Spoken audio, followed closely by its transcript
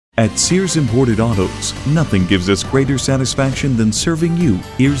At Sears Imported Autos, nothing gives us greater satisfaction than serving you.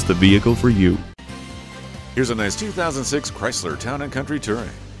 Here's the vehicle for you. Here's a nice 2006 Chrysler Town & Country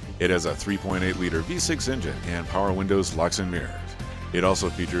Touring. It has a 3.8-liter V6 engine and power windows, locks, and mirrors. It also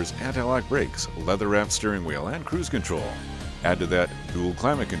features anti-lock brakes, leather-wrapped steering wheel, and cruise control. Add to that dual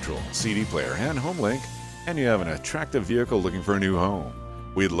climate control, CD player, and home link, and you have an attractive vehicle looking for a new home.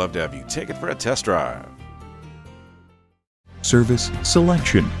 We'd love to have you take it for a test drive. Service,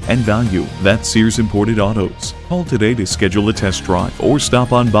 selection, and value. That's Sears Imported Autos. Call today to schedule a test drive or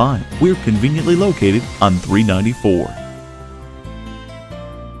stop on by. We're conveniently located on 394.